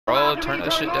bro. Turn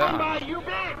that shit down.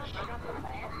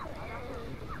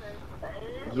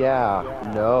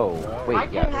 Yeah, no. Wait, I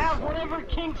yes. can have whatever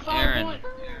kinks I Aaron. want.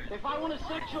 If I want to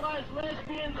sexualize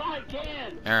lesbians, I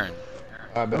can. Aaron.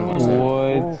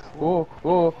 What?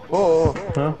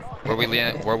 Huh?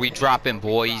 Where we dropping,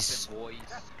 boys?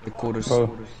 The quarters.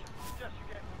 Bro.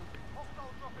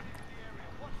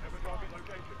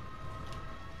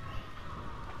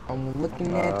 I'm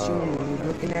looking at you, you're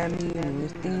looking at me, and you're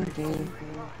thinking.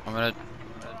 I'm gonna.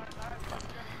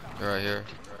 You're right here.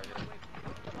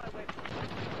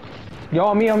 Yo,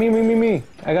 on me.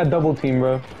 I got double team,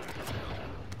 bro.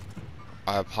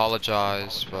 I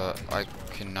apologize, but I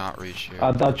cannot reach you.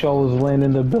 I thought y'all was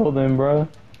landing the building, bro.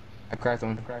 I cracked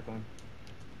one.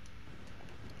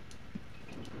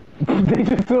 They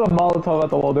just threw a Molotov at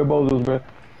the wall. They're bozos, bro.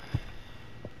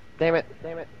 Damn it.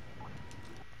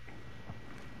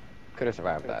 Could have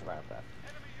survived that.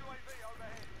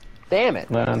 Damn it.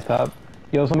 Land on top.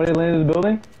 Yo, somebody landed the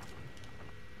building?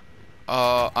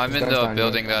 I'm in the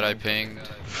building that I pinged.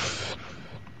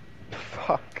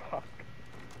 Fuck.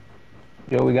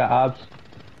 Yo, we got ops.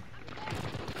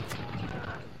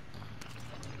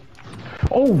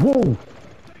 Oh, whoa!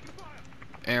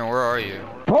 Aaron, where are you?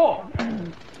 Bro!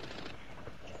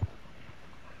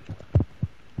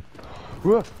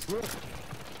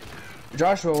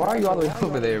 Joshua, why are you all the way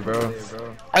over there, bro?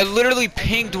 I literally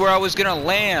pinged where I was gonna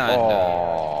land.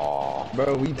 Oh.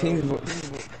 Bro, we pinged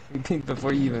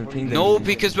before you even pinged. No,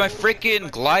 because my freaking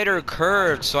glider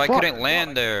curved, so I couldn't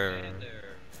land there.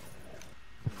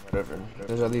 Whatever.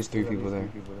 There's at least 3 people there.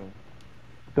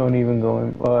 Don't even go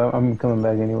in. Well, I'm coming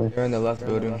back anyway. They're in the left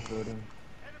building.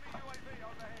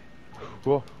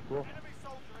 Whoa.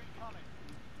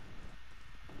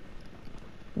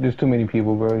 There's too many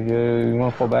people, bro. You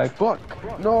wanna fall back? Fuck.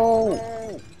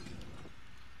 No.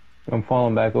 I'm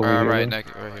falling back over here. Right, bro.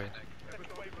 right here.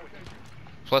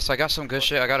 Plus, I got some good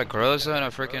shit. I got a Groza and a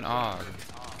freaking AUG.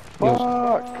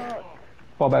 Fuck.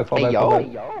 Fall back. Hey,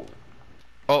 yo.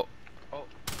 Oh.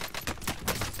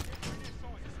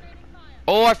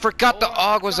 Oh, I forgot the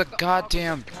AUG was a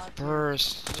goddamn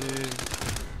burst, dude.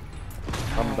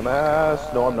 I'm the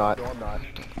mess. No, I'm not. The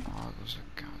AUG was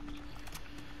a god.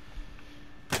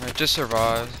 I just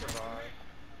survived.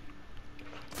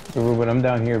 Yo, Ruben, I'm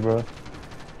down here, bro.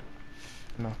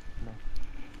 No.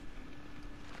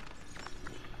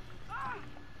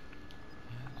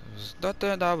 There's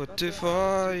nothing I would do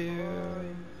for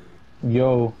you.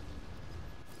 Yo.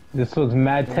 This looks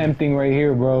mad tempting right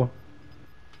here, bro.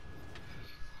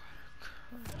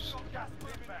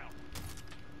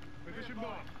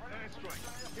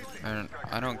 And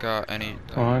I don't got any.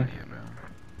 On.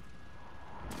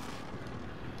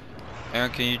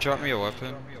 Aaron, can you drop me a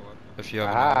weapon? If you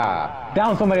have Ah.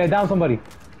 Down somebody.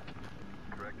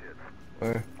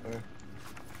 Where?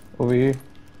 Over here.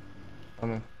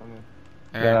 I'm in.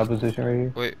 Got Aaron, opposition right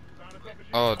here. wait.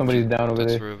 Oh, Somebody's down over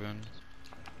that's there. Ruben.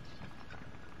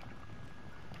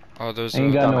 Oh, there's I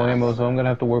ain't got no dumbass. ammo, so I'm gonna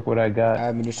have to work what I I got. have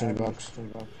ammunition box.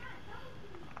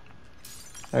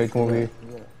 Alright, come over here.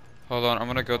 Hold on, I'm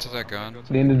gonna go to that gun.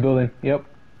 Stay in this building. Yep.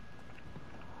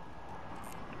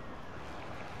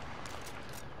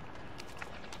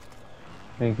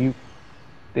 Thank you.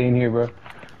 Stay in here, bro.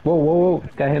 Whoa.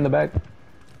 Got hit in the back.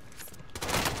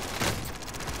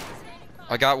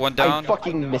 I got one I down.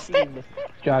 fucking missed it.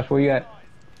 Josh, where you at?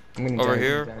 I'm gonna Over die.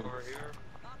 here.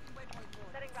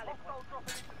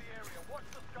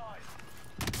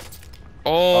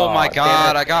 Oh Aw, my damn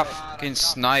god, it. I got fucking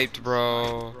sniped,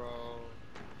 bro.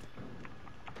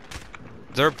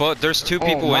 There's two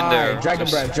people in there. Dragon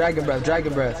breath.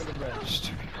 There's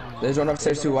two people. There's one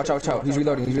upstairs too. Watch out. He's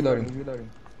reloading.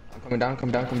 I'm coming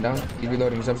down. He's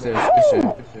reloading. He's upstairs.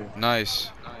 Good shit.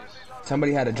 Nice.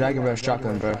 Somebody had a dragon breath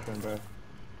shotgun, bro.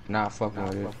 Nah, fucking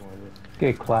with it.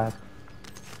 Get clapped.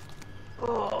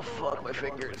 Oh, fuck my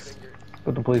fingers.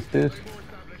 What the place is?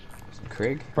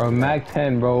 Craig? Bro, Mac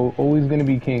 10, bro. Always gonna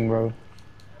be king, bro.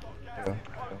 Yeah.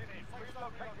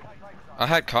 I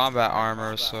had combat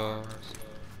armor, so.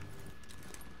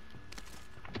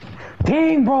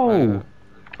 Dang, bro!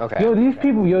 Okay. Yo, these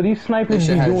people, these snipers This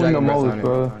be shit has doing the dragon breath on most, it.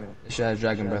 bro. This shit has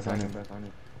dragon breath on it.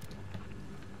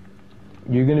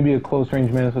 You're gonna be a close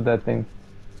range menace with that thing.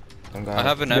 I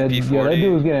have an Yo, that dude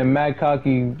was MP40. getting mad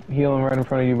cocky, healing right in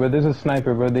front of you, bro. There's a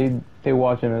sniper, bro. They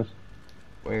watching us.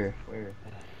 Where?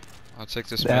 I'll take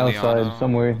this The outside, Miliano.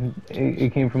 somewhere.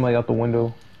 It came from like out the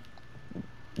window.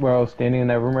 Where I was standing in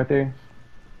that room right there.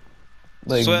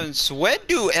 Like, So when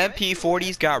do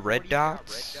MP40s got red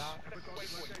dots?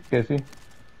 guess see?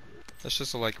 That's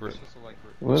just like.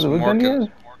 What Some gun market- you have?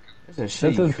 That's a That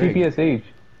shit. says Craig. PPSH.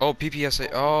 Oh, PPSA.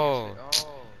 Oh.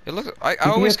 It looks. I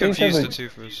always PPSH has confuse a- the two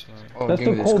for a second. Oh, That's give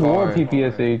me the this Cold War car.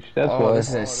 PPSH. That's Oh, why. this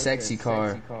is a sexy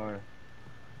car.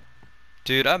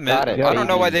 Dude, I Got it, don't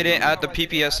know why baby. they didn't add the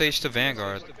PPSH to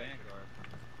Vanguard.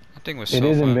 That thing was so It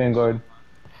is in fun. Vanguard.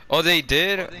 Oh, they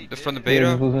did from the Yeah,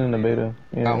 this beta. wasn't in the beta.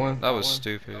 Yeah. Got one. That was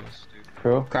stupid.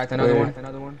 Bro. Cracked another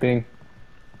Where? one. Bing.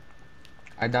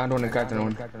 I downed one and cracked another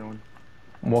one.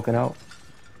 I'm walking out.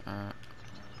 Alright.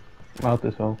 I'm out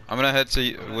this hole. I'm gonna head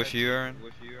to with you, Aaron.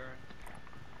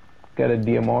 Got a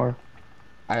DMR.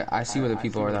 I see where the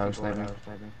people are that I was sniping.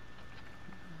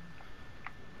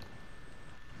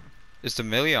 Is the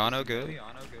Miliano good?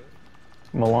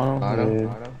 Milano. Auto. Yeah.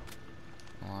 Hold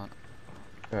on.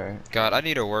 Alright. God, I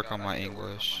need to work on my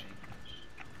English.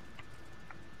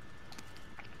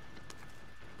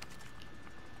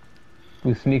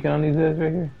 We sneaking on these guys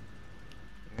right here.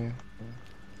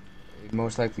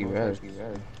 Most likely red.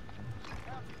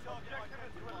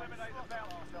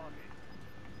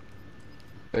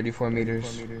 34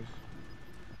 meters.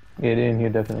 Yeah, they're in here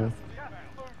definitely.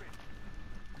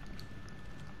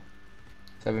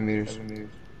 7 meters.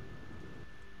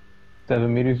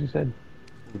 7 meters, you said?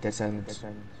 Dead silence.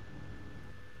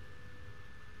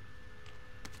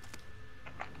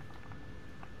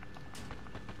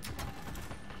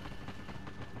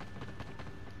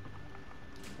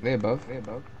 They above.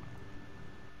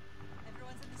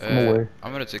 I'm aware.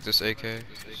 I'm gonna take this AK.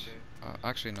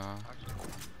 Actually, no.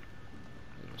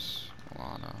 There's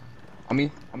Milano. On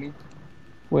me.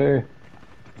 Where?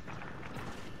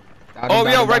 Oh,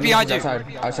 yo, right behind you.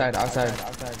 Outside.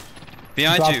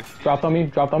 Behind you. Dropped on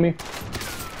me.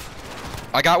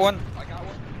 I got one.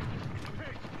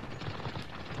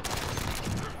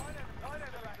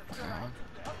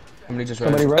 Somebody just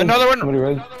Somebody res. res. Another one. Somebody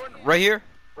res. Right here.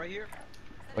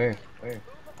 Where?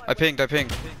 I pinged.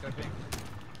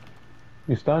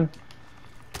 You stunned?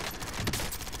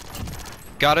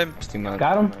 Got him. It's too much.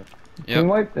 Got him? Yep. Team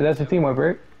wipe? That's a team wipe,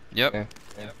 right? Yep. Yeah.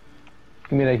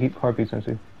 Give me that heartbeat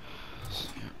sensor.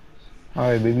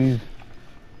 Alright, babies.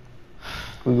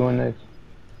 Who's going next?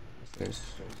 This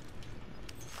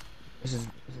is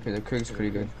the Krieg's pretty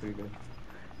good.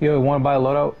 Yo, wanna buy a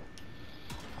loadout?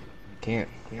 Can't.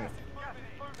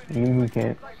 We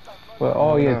can't. Well,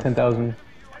 oh yeah, No. 10,000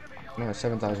 No, it's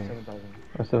 7,000.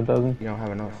 or 7,000. You don't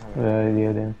have enough.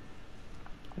 Yeah, damn.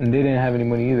 And they didn't have any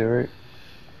money either, right?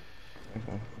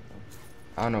 Okay.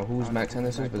 I don't know whose Mac 10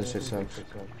 this is, but this shit sucks.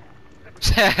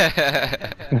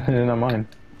 Not mine.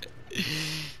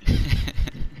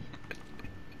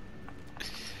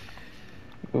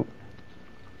 Oh,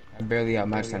 I barely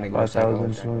outmatched that nigga. with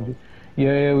psychos. 5,200.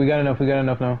 Yeah, we got enough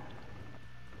now.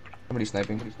 Somebody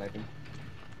sniping. Where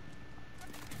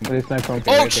they snipe from?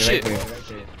 Oh, shit.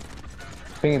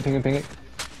 Ping it.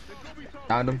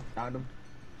 Downed him.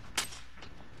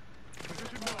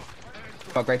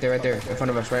 Fuck, right there. In front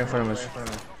of us, right in front of us.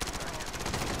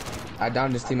 I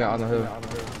downed this teammate on the hill.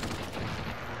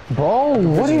 Bro,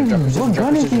 what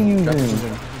gun is he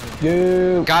using?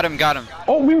 Yeah. Got him.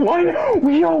 Oh, we won!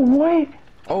 Yo, what?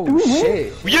 Oh, we win?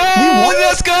 shit. Yo,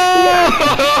 let's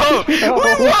go! We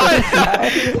won!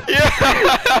 Yeah!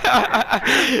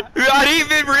 I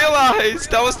didn't even realize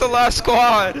that was the last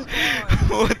squad.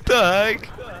 What the heck?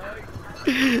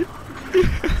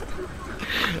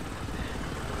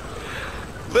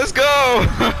 Let's go!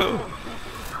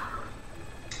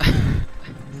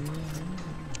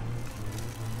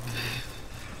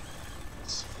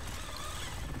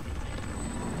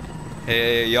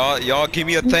 Hey, y'all give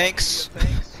me a thanks.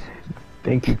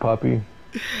 Thank you, Poppy.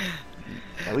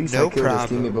 At least No I killed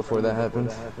problem. his teammate before that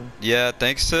happened. Yeah,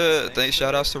 thanks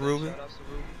shout outs to Ruben.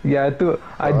 Yeah,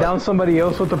 I downed somebody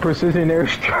else with a precision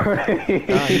airstrike.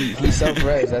 Nah, he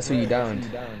self-res. That's who you downed.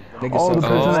 Nigga Oh, the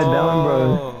self-res. person I downed,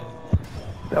 bro.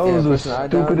 That was the person I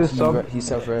downed, stupidest sub. he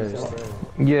self-res.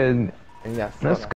 Yeah, And yeah, that's